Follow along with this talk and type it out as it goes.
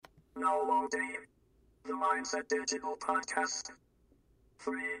Now loading the Mindset Digital Podcast.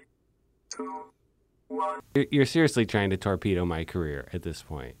 3, 2, 1. You're seriously trying to torpedo my career at this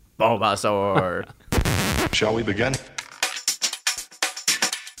point. Bulbasaur. Shall we begin?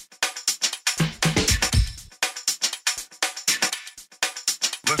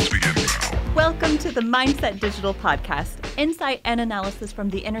 Let's begin now. Welcome to the Mindset Digital Podcast, insight and analysis from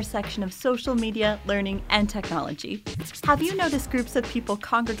the intersection of social media, learning, and technology. Have you noticed groups of people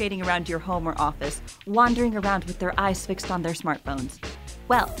congregating around your home or office, wandering around with their eyes fixed on their smartphones?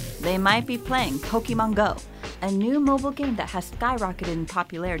 Well, they might be playing Pokemon Go, a new mobile game that has skyrocketed in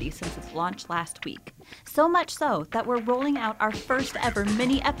popularity since its launch last week. So much so that we're rolling out our first ever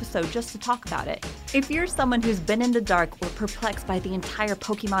mini episode just to talk about it. If you're someone who's been in the dark or perplexed by the entire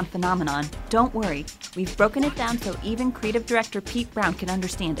Pokemon phenomenon, don't worry. We've broken it down so even creative director Pete Brown can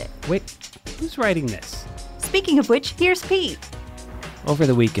understand it. Wait, who's writing this? Speaking of which, here's Pete. Over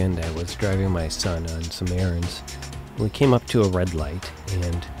the weekend, I was driving my son on some errands. We came up to a red light,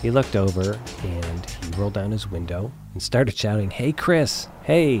 and he looked over, and he rolled down his window and started shouting, "Hey, Chris,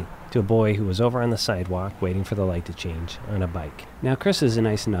 hey," to a boy who was over on the sidewalk waiting for the light to change on a bike. Now, Chris is a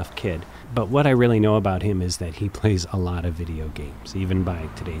nice enough kid, but what I really know about him is that he plays a lot of video games, even by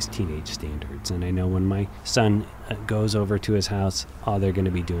today's teenage standards. And I know when my son goes over to his house, all they're going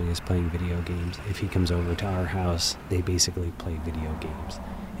to be doing is playing video games. If he comes over to our house, they basically play video games.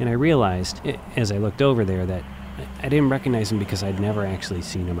 And I realized, as I looked over there, that I didn't recognize him because I'd never actually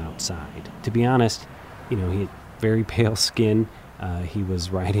seen him outside. To be honest, he had very pale skin. He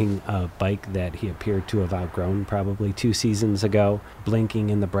was riding a bike that he appeared to have outgrown probably 2 seasons ago, blinking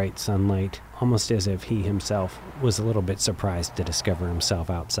in the bright sunlight, almost as if he himself was a little bit surprised to discover himself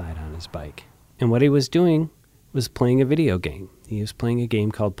outside on his bike. And what he was doing was playing a video game. He was playing a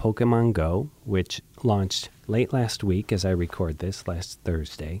game called Pokemon Go, which launched late last week as I record this, last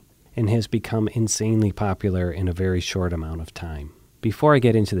Thursday, and has become insanely popular in a very short amount of time. Before I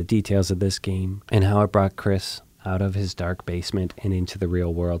get into the details of this game and how it brought Chris out of his dark basement and into the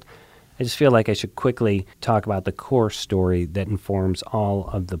real world, I just feel like I should quickly talk about the core story that informs all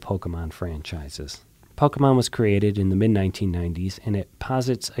of the Pokemon franchises. Pokemon was created in the mid-1990s, and it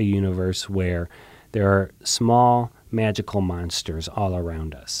posits a universe where there are small magical monsters all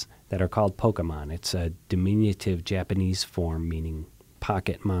around us that are called Pokemon. It's a diminutive Japanese form meaning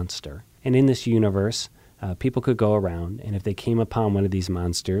pocket monster. And in this universe, people could go around, and if they came upon one of these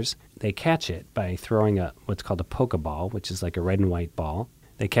monsters, they catch it by throwing what's called a Pokeball, which is like a red and white ball.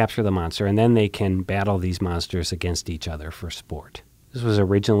 They capture the monster, and then they can battle these monsters against each other for sport. This was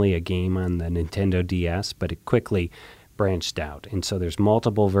originally a game on the Nintendo DS, but it quickly branched out. And so there's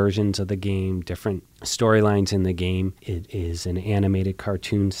multiple versions of the game, different storylines in the game. It is an animated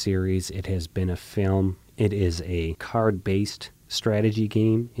cartoon series. It has been a film. It is a card-based strategy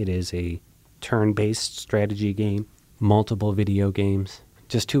game. It is a turn-based strategy game. Multiple video games.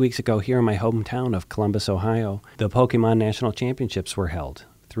 Just 2 weeks ago here in my hometown of Columbus, Ohio, the Pokemon National Championships were held.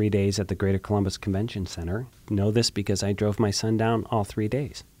 3 days at the Greater Columbus Convention Center. Know this because I drove my son down all 3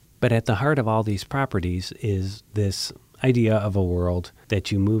 days. But at the heart of all these properties is this idea of a world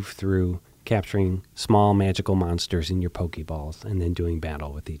that you move through capturing small magical monsters in your Pokeballs and then doing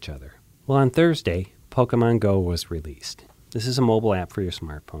battle with each other. Well, on Thursday, Pokemon Go was released. This is a mobile app for your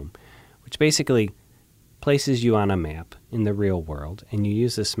smartphone, which basically places you on a map in the real world, and you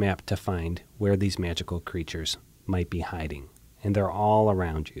use this map to find where these magical creatures might be hiding. And they're all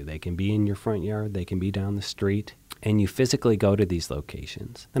around you. They can be in your front yard, they can be down the street, and you physically go to these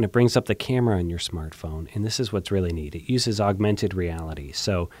locations. And it brings up the camera on your smartphone, and this is what's really neat. It uses augmented reality,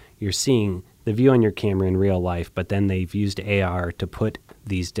 so you're seeing the view on your camera in real life, but then they've used AR to put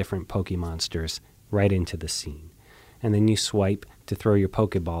these different Pokemonsters right into the scene. And then you swipe to throw your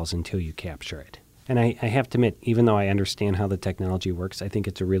Pokeballs until you capture it. And I have to admit, even though I understand how the technology works, I think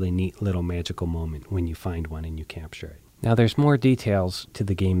it's a really neat little magical moment when you find one and you capture it. Now, there's more details to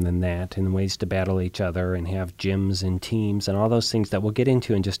the game than that, and ways to battle each other and have gyms and teams and all those things that we'll get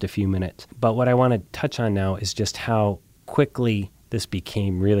into in just a few minutes. But what I want to touch on now is just how quickly this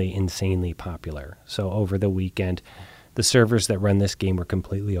became really insanely popular. So over the weekend, the servers that run this game were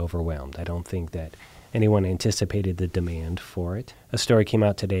completely overwhelmed. I don't think that anyone anticipated the demand for it. A story came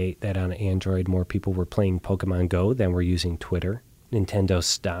out today that on Android, more people were playing Pokemon Go than were using Twitter. Nintendo's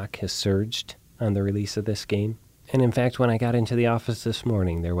stock has surged on the release of this game. And in fact, when I got into the office this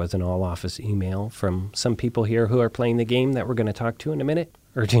morning, there was an all-office email from some people here who are playing the game that we're going to talk to in a minute,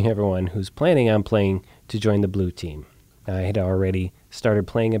 urging everyone who's planning on playing to join the blue team. I had already started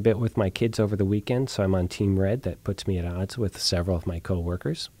playing a bit with my kids over the weekend, so I'm on Team Red. That puts me at odds with several of my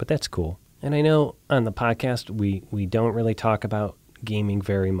coworkers, but that's cool. And I know on the podcast we don't really talk about gaming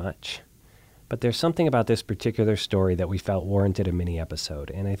very much. But there's something about this particular story that we felt warranted a mini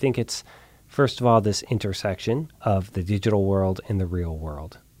episode. And I think it's, first of all, this intersection of the digital world and the real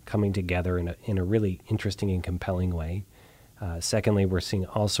world coming together in a really interesting and compelling way. Secondly, we're seeing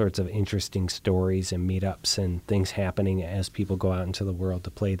all sorts of interesting stories and meetups and things happening as people go out into the world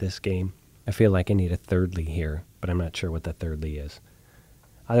to play this game. I feel like I need a thirdly here, but I'm not sure what the thirdly is.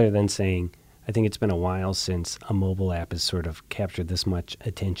 Other than saying, I think it's been a while since a mobile app has sort of captured this much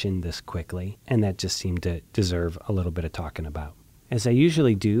attention this quickly, and that just seemed to deserve a little bit of talking about. As I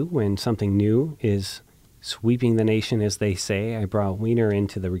usually do when something new is sweeping the nation, as they say, I brought Wiener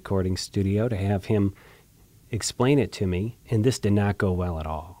into the recording studio to have him explain it to me, and this did not go well at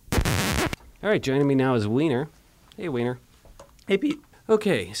all. All right, joining me now is Wiener. Hey, Wiener. Hey, Pete.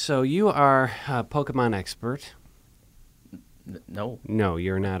 Okay, so you are a Pokemon expert. No. No,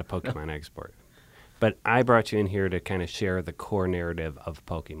 you're not a Pokemon expert. But I brought you in here to kind of share the core narrative of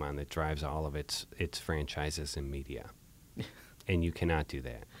Pokemon that drives all of its franchises and media. And you cannot do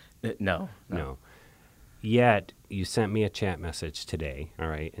that. No. Yet, you sent me a chat message today, all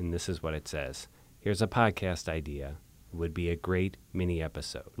right, and this is what it says. Here's a podcast idea. It would be a great mini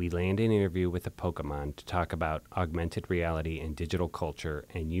episode. We land an interview with a Pokemon to talk about augmented reality and digital culture,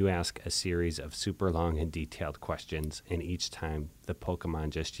 and you ask a series of super long and detailed questions, and each time the Pokemon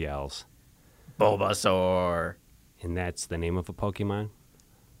just yells, Bulbasaur. And that's the name of a Pokemon?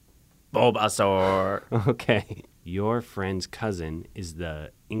 Bulbasaur. Okay. Your friend's cousin is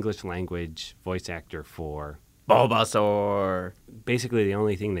the English language voice actor for... Bulbasaur. Basically, the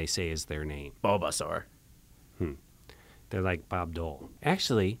only thing they say is their name. Bulbasaur. They're like Bob Dole.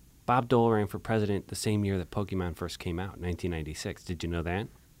 Actually, Bob Dole ran for president the same year that Pokemon first came out, 1996. Did you know that?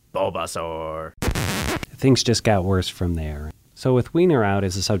 Bulbasaur. Things just got worse from there. So with Wiener out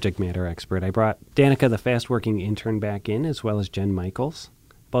as a subject matter expert, I brought Danica, the fast-working intern, back in, as well as Jen Michaels,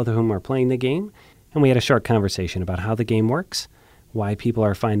 both of whom are playing the game. And we had a short conversation about how the game works, why people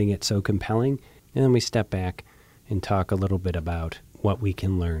are finding it so compelling, and then we step back and talk a little bit about what we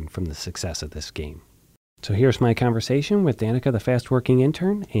can learn from the success of this game. So here's my conversation with Danica, the fast-working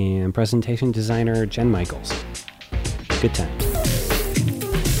intern, and presentation designer Jen Michaels. Good time.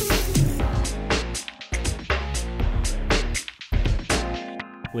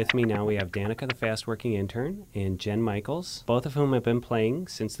 With me now we have Danica, the fast-working intern, and Jen Michaels, both of whom have been playing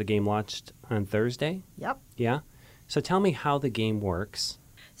since the game launched on Thursday. Yep. Yeah? So tell me how the game works.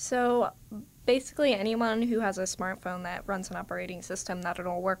 So basically anyone who has a smartphone that runs an operating system that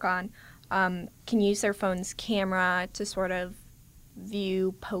it'll work on can use their phone's camera to sort of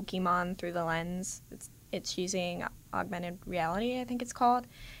view Pokemon through the lens. It's using augmented reality, I think it's called.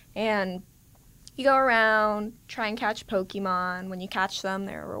 And you go around, try and catch Pokemon. When you catch them,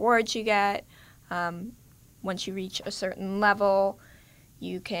 there are rewards you get. Once you reach a certain level,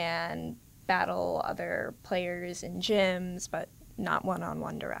 you can battle other players in gyms, but not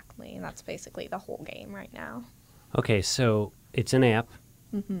one-on-one directly. And that's basically the whole game right now. Okay, so it's an app,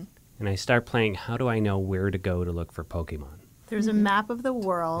 and I start playing. How do I know where to go to look for Pokemon? There's a map of the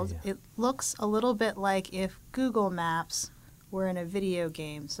world. Yeah. It looks a little bit like if Google Maps were in a video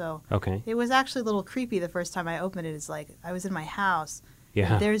game. So Okay, it was actually a little creepy the first time I opened it. It's like I was in my house.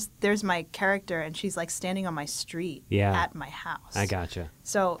 yeah, There's my character, and she's like standing on my street Yeah. at my house. I gotcha.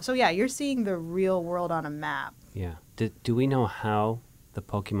 So yeah, you're seeing the real world on a map. Yeah. Do we know how the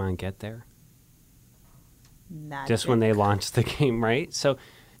Pokemon get there? Magic. Just when they launch the game, right? So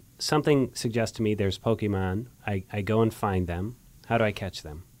something suggests to me there's Pokemon. I go and find them. How do I catch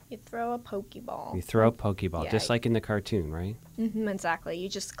them? You throw a Pokeball. You throw a Pokeball, Yeah. just like in the cartoon, right? Exactly. You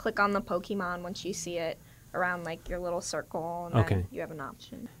just click on the Pokemon once you see it around like your little circle, and Okay. then you have an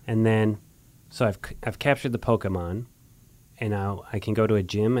option. And then, so I've captured the Pokemon, and now I can go to a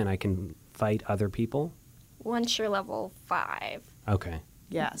gym and I can fight other people. Once you're level 5. Okay.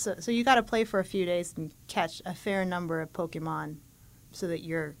 Yeah. So you got to play for a few days and catch a fair number of Pokemon, so that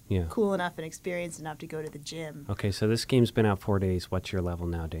you're Yeah. cool enough and experienced enough to go to the gym. Okay, so this game's been out 4 days. What's your level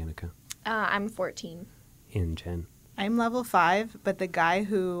now, Danica? I'm 14. In Jen. I'm level 5, but the guy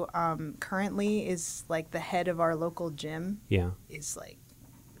who currently is like the head of our local gym Yeah. is like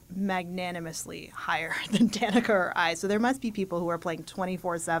magnanimously higher than Danica or I. So there must be people who are playing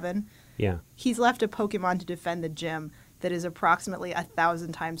 24/7. Yeah. He's left a Pokemon to defend the gym that is approximately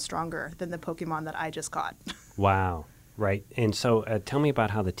 1,000 times stronger than the Pokemon that I just caught. Wow. Right. And so tell me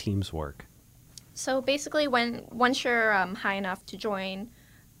about how the teams work. So basically, once you're high enough to join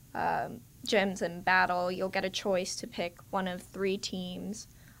gyms and battle, you'll get a choice to pick one of 3 teams.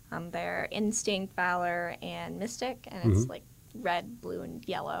 They're Instinct, Valor, and Mystic, and it's like red, blue, and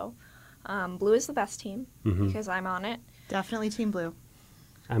yellow. Blue is the best team because I'm on it. Definitely Team Blue.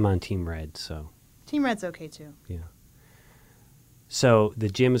 I'm on Team Red, so Team Red's okay too. yeah. So the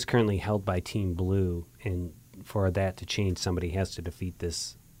gym is currently held by Team Blue, and for that to change, somebody has to defeat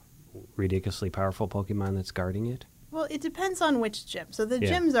this ridiculously powerful Pokemon that's guarding it? Well, it depends on which gym. So the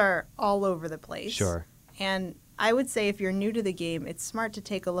Yeah. gyms are all over the place. Sure. And I would say if you're new to the game, it's smart to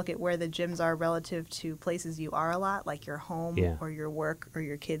take a look at where the gyms are relative to places you are a lot, like your home Yeah. or your work or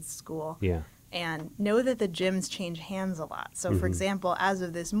your kids' school. Yeah. And know that the gyms change hands a lot. So, for example, as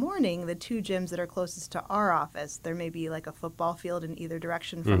of this morning, the two gyms that are closest to our office, there may be like a football field in either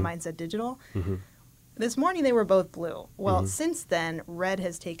direction from Mindset Digital. This morning they were both blue. Well, since then, red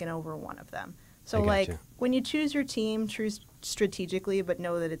has taken over one of them. So, I like, gotcha. when you choose your team, choose strategically, but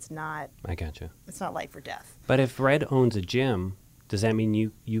know that it's not I gotcha. life or death. But if Red owns a gym, does that mean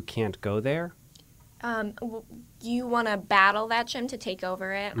you can't go there? You want to battle that gym to take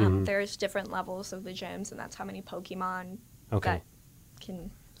over it. There's different levels of the gyms, and that's how many Pokemon Okay. that can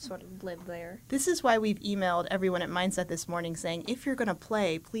sort of live there. This is why we've emailed everyone at Mindset this morning saying, if you're going to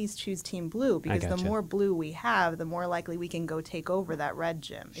play, please choose Team Blue, because the gotcha. more blue we have, the more likely we can go take over that red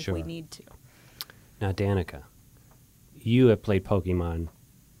gym if we Sure. need to. Now, Danica, you have played Pokemon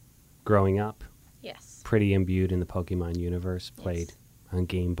growing up, Yes. pretty imbued in the Pokemon universe, played Yes. on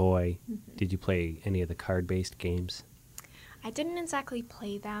Game Boy. Did you play any of the card-based games? I didn't exactly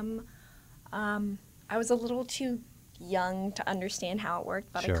play them. I was a little too young to understand how it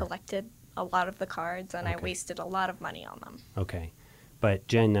worked, but Sure. I collected a lot of the cards, and I Okay. wasted a lot of money on them. Okay. But,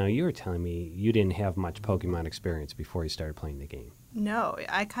 Jen, now you were telling me you didn't have much Pokemon experience before you started playing the game. No,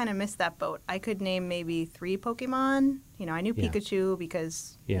 I kind of missed that boat. I could name maybe 3 Pokemon. You know, I knew Yeah. Pikachu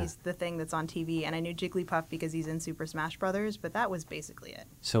because Yeah. he's the thing that's on TV, and I knew Jigglypuff because he's in Super Smash Brothers, but that was basically it.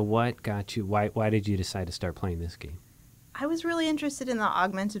 So what got you, why did you decide to start playing this game? I was really interested in the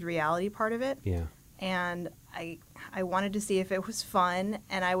augmented reality part of it. Yeah. And I wanted to see if it was fun,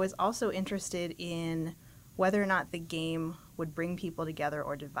 and I was also interested in whether or not the game would bring people together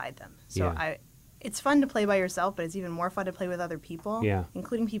or divide them. So Yeah. it's fun to play by yourself, but it's even more fun to play with other people, Yeah.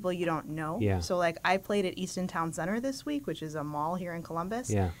 including people you don't know. Yeah. So like I played at Easton Town Center this week, which is a mall here in Columbus,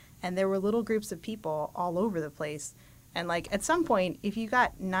 Yeah. and there were little groups of people all over the place. And like at some point, if you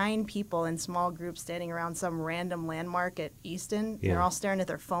got 9 people in small groups standing around some random landmark at Easton, and Yeah. they're all staring at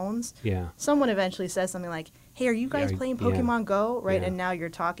their phones, Yeah. someone eventually says something like, hey, are you guys Yeah, playing yeah. Pokemon Go? Right, Yeah. and now you're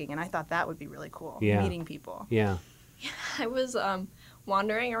talking. And I thought that would be really cool, Yeah. meeting people. Yeah. I was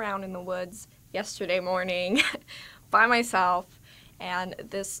wandering around in the woods yesterday morning by myself, and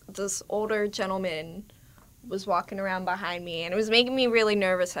this older gentleman was walking around behind me, and it was making me really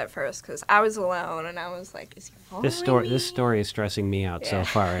nervous at first because I was alone, and I was like, "Is he following me?" This story is stressing me out so Yeah.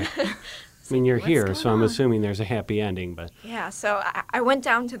 far. I mean, you're What's here, going so I'm on? assuming there's a happy ending, but Yeah, so I went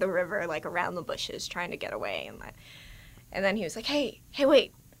down to the river, like around the bushes, trying to get away, and then he was like, "Hey,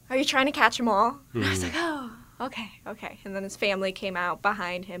 wait, are you trying to catch them all?" And I was like, "Oh, okay." And then his family came out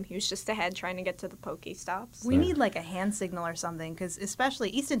behind him. He was just ahead, trying to get to the Pokestops. We need like a hand signal or something, because especially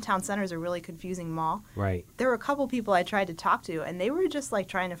Easton Town Center is a really confusing mall. right. There were a couple people I tried to talk to, and they were just like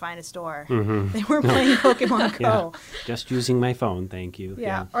trying to find a store. Mhm. They weren't playing Pokemon Go. Yeah. Just using my phone, thank you.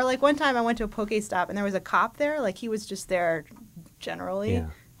 Yeah. Or like one time I went to a Pokestop, and there was a cop there. Like he was just there generally. Yeah.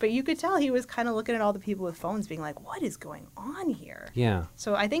 But you could tell he was kind of looking at all the people with phones being like, what is going on here? Yeah.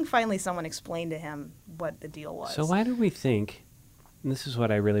 So I think finally someone explained to him what the deal was. So why do we think, and this is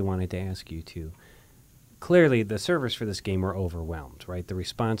what I really wanted to ask you too, clearly the servers for this game were overwhelmed, right? The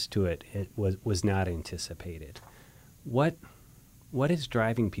response to it was not anticipated. What is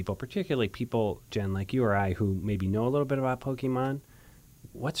driving people, particularly people, Jen, like you or I, who maybe know a little bit about Pokemon,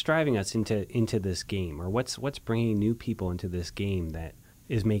 what's driving us into this game, or what's bringing new people into this game that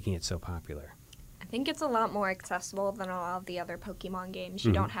is making it so popular? I think it's a lot more accessible than a lot of the other Pokemon games.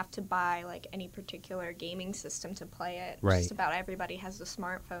 You Mhm. don't have to buy like any particular gaming system to play it. Right. Just about everybody has a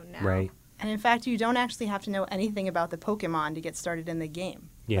smartphone now. Right. And in fact, you don't actually have to know anything about the Pokemon to get started in the game.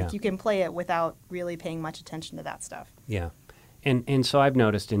 Yeah. Like you can play it without really paying much attention to that stuff. Yeah. And so I've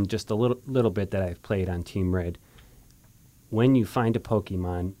noticed in just a little bit that I've played on Team Red, when you find a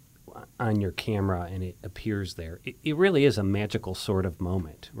Pokemon on your camera and it appears there, it really is a magical sort of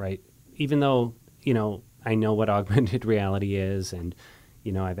moment, right? Even though, I know what augmented reality is, and,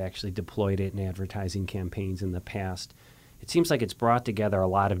 I've actually deployed it in advertising campaigns in the past, it seems like it's brought together a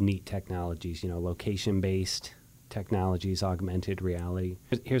lot of neat technologies, location-based technologies, augmented reality.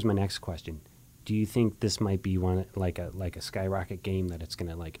 Here's my next question. Do you think this might be one like a skyrocket game that it's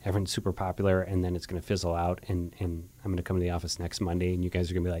gonna everyone's super popular and then it's gonna fizzle out and I'm gonna come to the office next Monday and you guys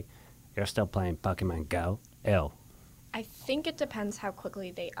are gonna be like, you're still playing Pokemon Go? Ew. I think it depends how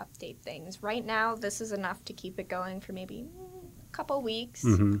quickly they update things. Right now, this is enough to keep it going for maybe a couple weeks.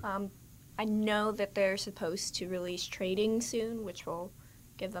 I know that they're supposed to release trading soon, which will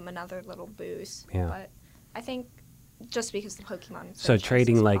give them another little boost. Yeah. But I think just because the Pokemon So franchise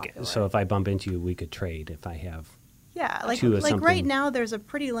trading, is like, popular. so if I bump into you, we could trade if I have. Yeah, like to a right something- now, there's a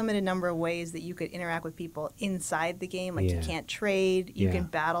pretty limited number of ways that you could interact with people inside the game. Like Yeah. you can't trade, you Yeah. can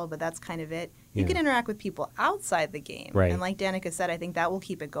battle, but that's kind of it. You Yeah. can interact with people outside the game, Right. and like Danica said, I think that will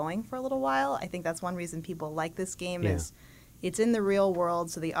keep it going for a little while. I think that's one reason people like this game is it's in the real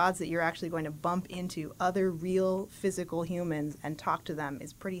world, so the odds that you're actually going to bump into other real physical humans and talk to them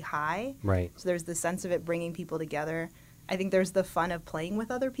is pretty high. Right. So there's the sense of it bringing people together. I think there's the fun of playing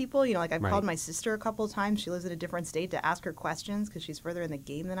with other people. You know, like I've Right. called my sister a couple of times. She lives in a different state to ask her questions because she's further in the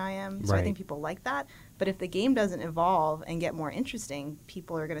game than I am. So I Right. think people like that. But if the game doesn't evolve and get more interesting,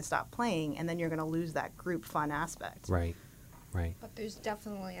 people are going to stop playing, and then you're going to lose that group fun aspect. Right. Right. But there's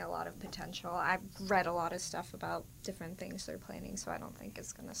definitely a lot of potential. I've read a lot of stuff about different things they're planning, so I don't think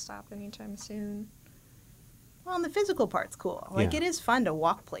it's going to stop anytime soon. Well, and the physical part's cool. Like, Yeah. it is fun to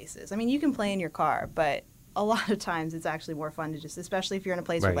walk places. I mean, you can play in your car, but a lot of times it's actually more fun to just, especially if you're in a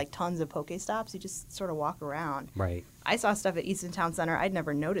place Right. with like tons of Pokestops, you just sort of walk around. Right. I saw stuff at Easton Town Center I'd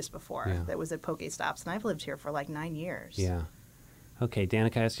never noticed before Yeah. that was at Pokestops, and I've lived here for like 9 years. Yeah. Okay,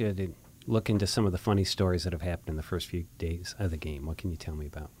 Danica, I asked you to look into some of the funny stories that have happened in the first few days of the game. What can you tell me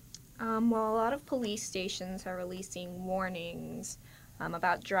about? Well, a lot of police stations are releasing warnings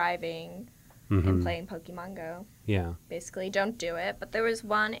about driving and playing Pokemon Go. Yeah. Basically, don't do it. But there was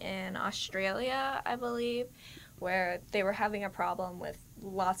one in Australia, I believe, where they were having a problem with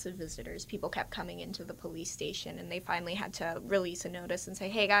lots of visitors. People kept coming into the police station, and they finally had to release a notice and say,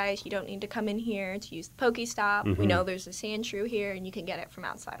 hey guys, you don't need to come in here to use the Pokestop. We know there's a Sandshrew here, and you can get it from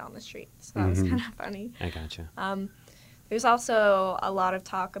outside on the street. So that was kind of funny. I gotcha. There's also a lot of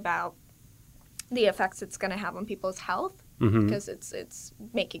talk about the effects it's going to have on people's health because it's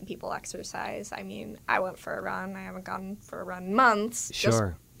making people exercise. I mean, I went for a run. I haven't gone for a run in months just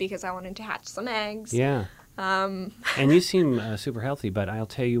Sure. because I wanted to hatch some eggs. Yeah. And you seem super healthy, but I'll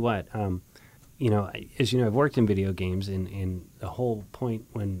tell you what, you know, as you know, I've worked in video games, and the whole point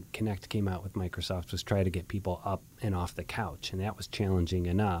when Kinect came out with Microsoft was try to get people up and off the couch, and that was challenging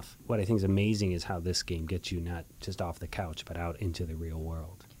enough. What I think is amazing is how this game gets you not just off the couch, but out into the real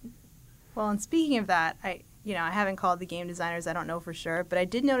world. Well, and speaking of that, I haven't called the game designers. I don't know for sure, but I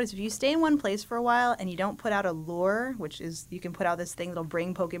did notice if you stay in one place for a while and you don't put out a lure, which is you can put out this thing that'll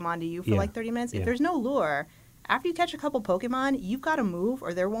bring Pokemon to you for Yeah. like 30 minutes. Yeah. If there's no lure, after you catch a couple Pokemon, you've got to move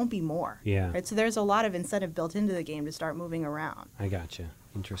or there won't be more. Yeah. Right? So there's a lot of incentive built into the game to start moving around. I gotcha.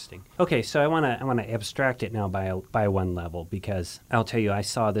 Interesting. Okay, so I want to abstract it now by one level, because I'll tell you, I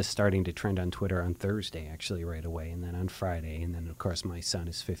saw this starting to trend on Twitter on Thursday, actually, right away, and then on Friday, and then of course my son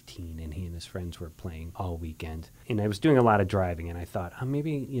is 15, and he and his friends were playing all weekend, and I was doing a lot of driving, and I thought,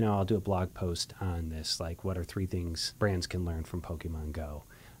 maybe I'll do a blog post on this, like what are 3 things brands can learn from Pokemon Go,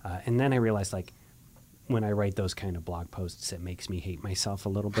 and then I realized, like, when I write those kind of blog posts, it makes me hate myself a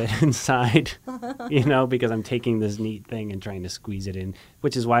little bit inside, because I'm taking this neat thing and trying to squeeze it in,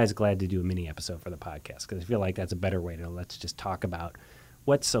 which is why I was glad to do a mini episode for the podcast, because I feel like that's a better way to let's just talk about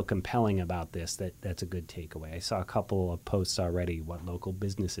what's so compelling about this that's a good takeaway. I saw a couple of posts already what local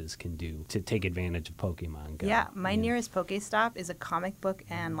businesses can do to take advantage of Pokemon Go. Yeah, my nearest Pokestop is a comic book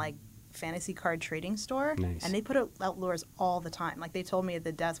and like fantasy card trading store. Nice. And they put out lures all the time. Like they told me at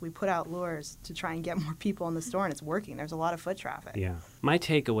the desk, we put out lures to try and get more people in the store, and it's working. There's a lot of foot traffic. Yeah. My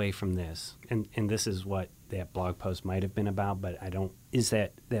takeaway from this, and this is what that blog post might have been about, but is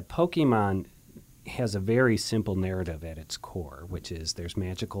that Pokemon has a very simple narrative at its core, which is there's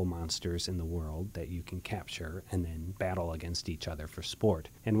magical monsters in the world that you can capture and then battle against each other for sport.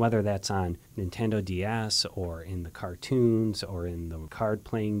 And whether that's on Nintendo DS or in the cartoons or in the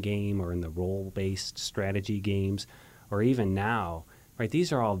card-playing game or in the role-based strategy games or even now, right,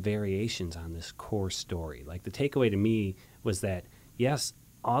 these are all variations on this core story. Like the takeaway to me was that, yes,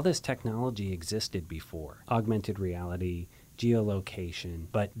 all this technology existed before. Augmented reality, geolocation,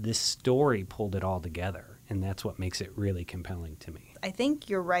 but this story pulled it all together, and that's what makes it really compelling to me. I think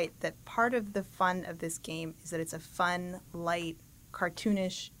you're right that part of the fun of this game is that it's a fun, light,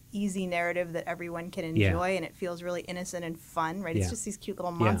 cartoonish, easy narrative that everyone can enjoy, and it feels really innocent and fun, right? Yeah. It's just these cute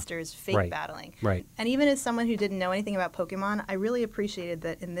little monsters fake Right. battling. Right. And even as someone who didn't know anything about Pokemon, I really appreciated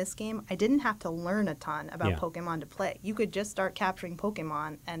that in this game, I didn't have to learn a ton about Yeah. Pokemon to play. You could just start capturing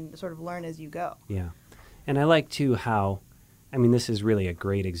Pokemon and sort of learn as you go. Yeah. And I like, too, how, this is really a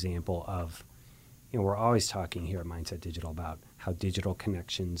great example of we're always talking here at Mindset Digital about how digital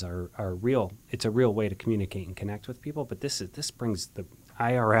connections are real. It's a real way to communicate and connect with people, but this brings the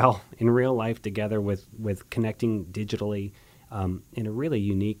IRL in real life together with connecting digitally in a really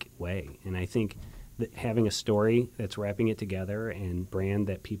unique way. And I think that having a story that's wrapping it together and brand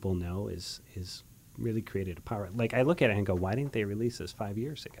that people know is really created a power. Like, I look at it and go, why didn't they release this 5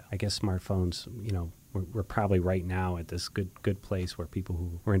 years ago? I guess smartphones, we're probably right now at this good place where people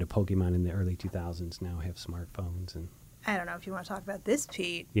who were into Pokemon in the early 2000s now have smartphones. And I don't know if you want to talk about this,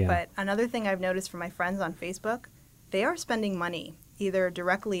 Pete, Yeah. but another thing I've noticed from my friends on Facebook, they are spending money either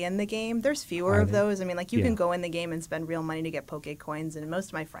directly in the game. There's fewer Are of they? those. I mean, like, you Yeah. can go in the game and spend real money to get Poke Coins, and most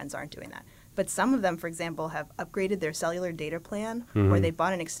of my friends aren't doing that. But some of them, for example, have upgraded their cellular data plan, where they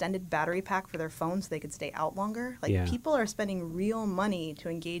bought an extended battery pack for their phone so they could stay out longer. Like, Yeah. people are spending real money to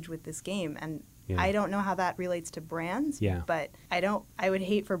engage with this game, and Yeah. I don't know how that relates to brands, Yeah. but I would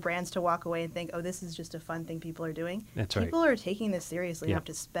hate for brands to walk away and think, oh, this is just a fun thing people are doing. That's right. People are taking this seriously Yeah. enough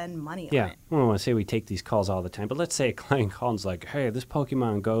to spend money on Yeah, it. I don't want to say we take these calls all the time, but let's say a client calls like, hey, this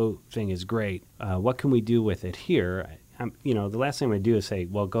Pokemon Go thing is great. What can we do with it here? The last thing we do is say,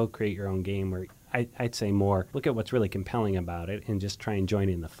 well, go create your own game. Or I'd say more, look at what's really compelling about it and just try and join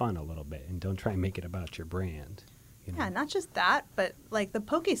in the fun a little bit and don't try and make it about your brand. Yeah, not just that, but like the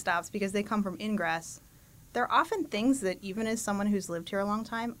Pokestops, because they come from Ingress, they're often things that even as someone who's lived here a long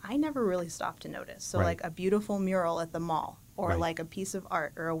time, I never really stopped to notice. So Right. like a beautiful mural at the mall, or Right. like a piece of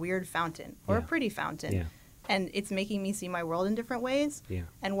art, or a weird fountain, or a Yeah. pretty fountain. Yeah. And it's making me see my world in different ways. Yeah.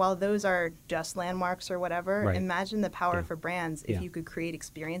 And while those are just landmarks or whatever, Right. imagine the power Yeah. for brands if Yeah. you could create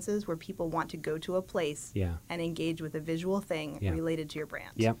experiences where people want to go to a place Yeah. and engage with a visual thing Yeah. related to your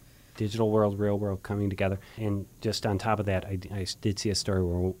brand. Yep. Digital world, real world coming together. And just on top of that, I did see a story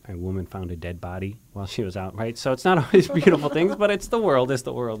where a woman found a dead body while she was out, right? So it's not always beautiful things, but it's the world as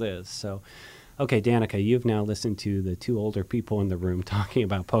the world is. So, okay, Danica, you've now listened to the two older people in the room talking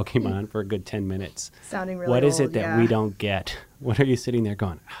about Pokemon for a good 10 minutes. Sounding really What is old, it that yeah. we don't get? What are you sitting there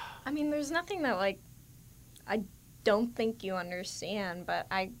going, I mean, there's nothing that, like, I don't think you understand, but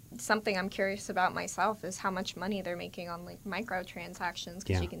something I'm curious about myself is how much money they're making on, like, microtransactions,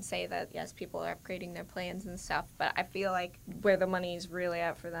 because Yeah. you can say that, yes, people are upgrading their plans and stuff, but I feel like where the money is really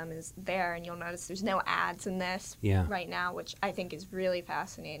at for them is there, and you'll notice there's no ads in this Yeah. right now, which I think is really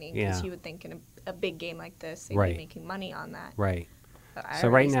fascinating, Yeah. because you would think in a big game like this, they'd Right. be making money on that. right? But I So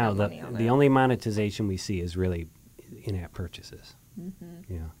already right now, spent money on the it. only monetization we see is really in-app purchases.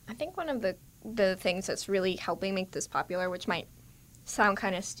 Mm-hmm. Yeah. I think one of the things that's really helping make this popular, which might sound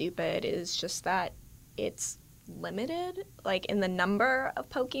kind of stupid, is just that it's limited. Like, in the number of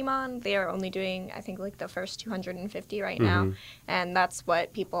Pokemon, they are only doing, I think, like the first 250 right now. Mhm. And that's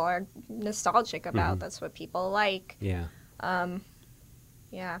what people are nostalgic about. Mhm. That's what people like. Yeah.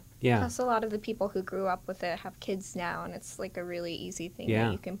 Yeah. Yeah. Plus, a lot of the people who grew up with it have kids now, and it's like a really easy thing Yeah.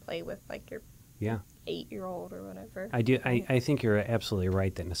 that you can play with, like, your Yeah. 8-year-old or whatever. I do. I think you're absolutely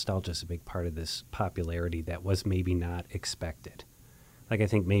right that nostalgia is a big part of this popularity that was maybe not expected. Like, I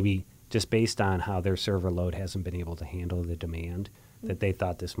think maybe just based on how their server load hasn't been able to handle the demand, that they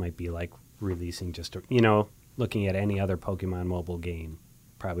thought this might be like releasing just, looking at any other Pokemon mobile game,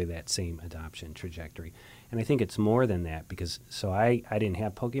 probably that same adoption trajectory. And I think it's more than that because, so I didn't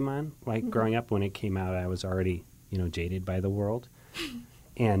have Pokemon, like growing up. When it came out, I was already, jaded by the world.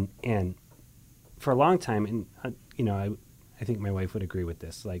 And for a long time, and I think my wife would agree with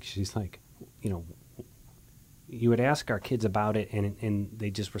this. Like, she's like, you would ask our kids about it, and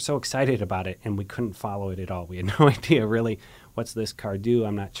they just were so excited about it, and we couldn't follow it at all. We had no idea really what's this card do.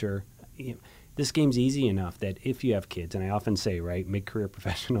 I'm not sure. This game's easy enough that if you have kids, and I often say, right, mid-career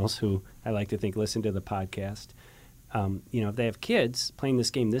professionals who I like to think listen to the podcast, if they have kids playing this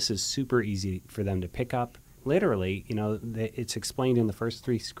game, this is super easy for them to pick up. Literally, it's explained in the first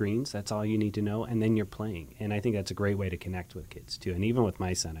 3 screens. That's all you need to know, and then you're playing. And I think that's a great way to connect with kids, too. And even with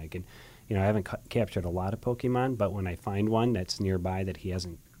my son, I can, I haven't captured a lot of Pokemon, but when I find one that's nearby that he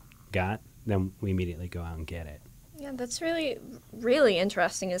hasn't got, then we immediately go out and get it. Yeah, that's really, really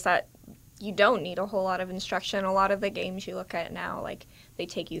interesting is that you don't need a whole lot of instruction. A lot of the games you look at now, like, they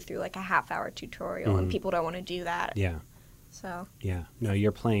take you through, like, a half-hour tutorial, and people don't want to do that. Yeah. So. Yeah. No,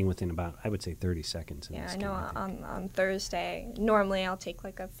 you're playing within about, I would say, 30 seconds. In Yeah, this I know game, on Thursday, normally I'll take,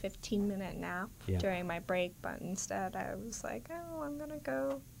 like, a 15-minute nap Yeah. during my break, but instead I was like, oh, I'm going to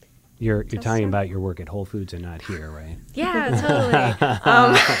go. You're Just talking so- about your work at Whole Foods and not here, right? Yeah, totally.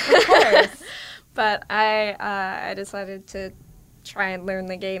 Of course. But I decided to try and learn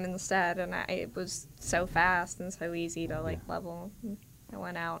the game instead, and it was so fast and so easy to, like, level. I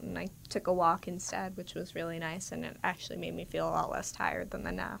went out and I took a walk instead, which was really nice, and it actually made me feel a lot less tired than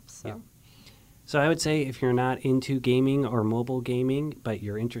the nap. So. Yeah. So I would say if you're not into gaming or mobile gaming, but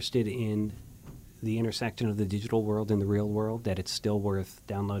you're interested in the intersection of the digital world and the real world, that it's still worth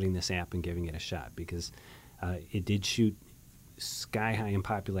downloading this app and giving it a shot, because it did shoot sky high in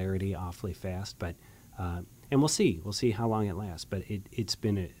popularity awfully fast. But and we'll see how long it lasts. But it's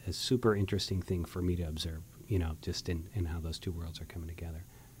been a super interesting thing for me to observe, just in how those two worlds are coming together.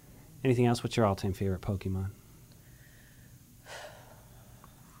 Anything else? What's your all-time favorite Pokemon?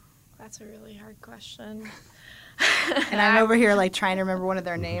 That's a really hard question. And I'm over here like trying to remember one of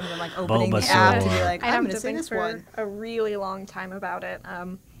their names. I'm like opening the app to be like, I I'm have going to to say think this for one. a really long time about it.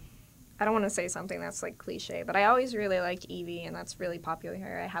 I don't want to say something that's like cliche, but I always really liked Eevee, and that's really popular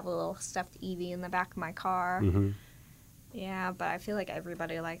here. I have a little stuffed Eevee in the back of my car. Mm-hmm. Yeah, but I feel like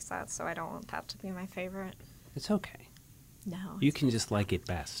everybody likes that, so I don't want that to be my favorite. It's okay. No. You can just like it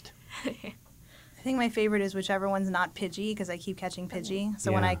best. I think my favorite is whichever one's not Pidgey, because I keep catching Pidgey.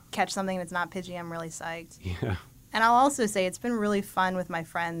 So when Yeah. I catch something that's not Pidgey, I'm really psyched. Yeah. And I'll also say it's been really fun with my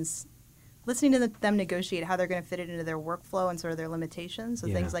friends listening to them negotiate how they're going to fit it into their workflow and sort of their limitations. So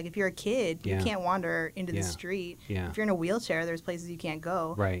Yeah. things like if you're a kid, you Yeah. can't wander into Yeah. the street. Yeah. If you're in a wheelchair, there's places you can't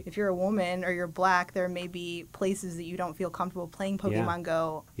go. Right. If you're a woman or you're black, there may be places that you don't feel comfortable playing Pokemon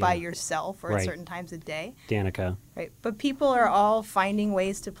Go by Yeah. yourself or Right. at certain times of day. Danica. Right. But people are all finding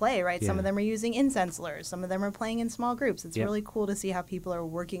ways to play, right? Some Yeah. of them are using incense lures. Some of them are playing in small groups. It's Yep. really cool to see how people are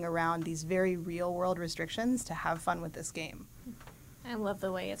working around these very real world restrictions to have fun with this game. I love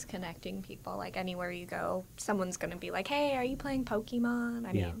the way it's connecting people. Like, anywhere you go, someone's going to be like, hey, are you playing Pokemon?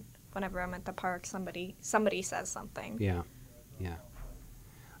 I Yeah. mean, whenever I'm at the park, somebody says something. Yeah. Yeah.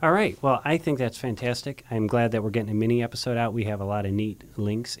 All right. Well, I think that's fantastic. I'm glad that we're getting a mini episode out. We have a lot of neat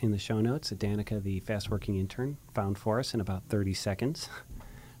links in the show notes that Danica, the fast-working intern, found for us in about 30 seconds.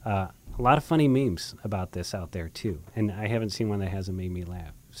 A lot of funny memes about this out there, too. And I haven't seen one that hasn't made me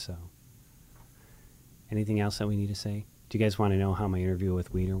laugh. So, anything else that we need to say? Do you guys want to know how my interview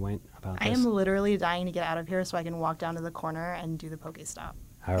with Wiener went about this? I am literally dying to get out of here so I can walk down to the corner and do the Pokestop.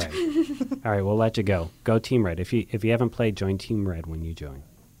 All right. All right, we'll let you go. Go Team Red. If you haven't played, join Team Red when you join.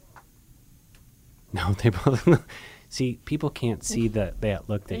 No, they both... See, people can't see that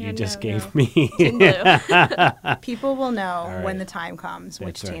look that Yeah, you just no, gave no. me. Team Blue. People will know All right. when the time comes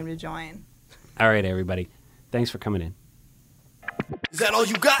That's which right. team to join. All right, everybody. Thanks for coming in. Is that all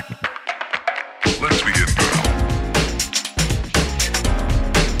you got? Let's begin now.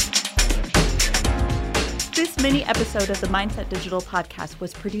 This mini episode of the Mindset Digital podcast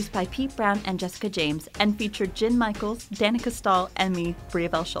was produced by Pete Brown and Jessica James and featured Jen Michaels, Danica Stahl, and me, Bria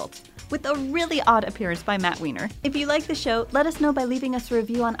Bell Schultz, with a really odd appearance by Matt Wiener. If you like the show, let us know by leaving us a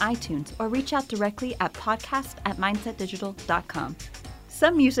review on iTunes or reach out directly at podcast@mindsetdigital.com.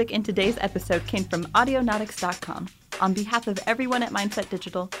 Some music in today's episode came from audionautics.com. On behalf of everyone at Mindset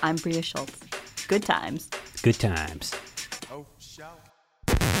Digital, I'm Bria Schultz. Good times. Good times.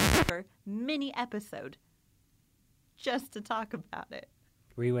 Mini episode. Just to talk about it.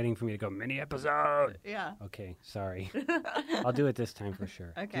 Were you waiting for me to go mini episode? Yeah. Okay, sorry. I'll do it this time for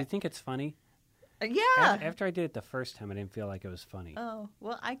sure. Do Okay. you think it's funny? Yeah. After I did it the first time, I didn't feel like it was funny. Oh,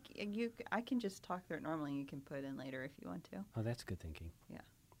 well, I can just talk through it normally. You can put in later if you want to. Oh, that's good thinking. Yeah.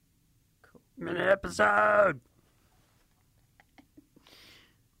 Cool. Mini episode!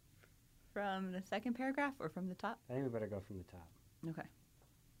 From the second paragraph or from the top? I think we better go from the top. Okay.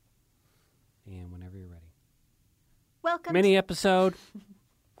 And whenever you're ready. Welcome. Mini episode.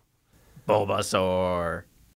 Bulbasaur.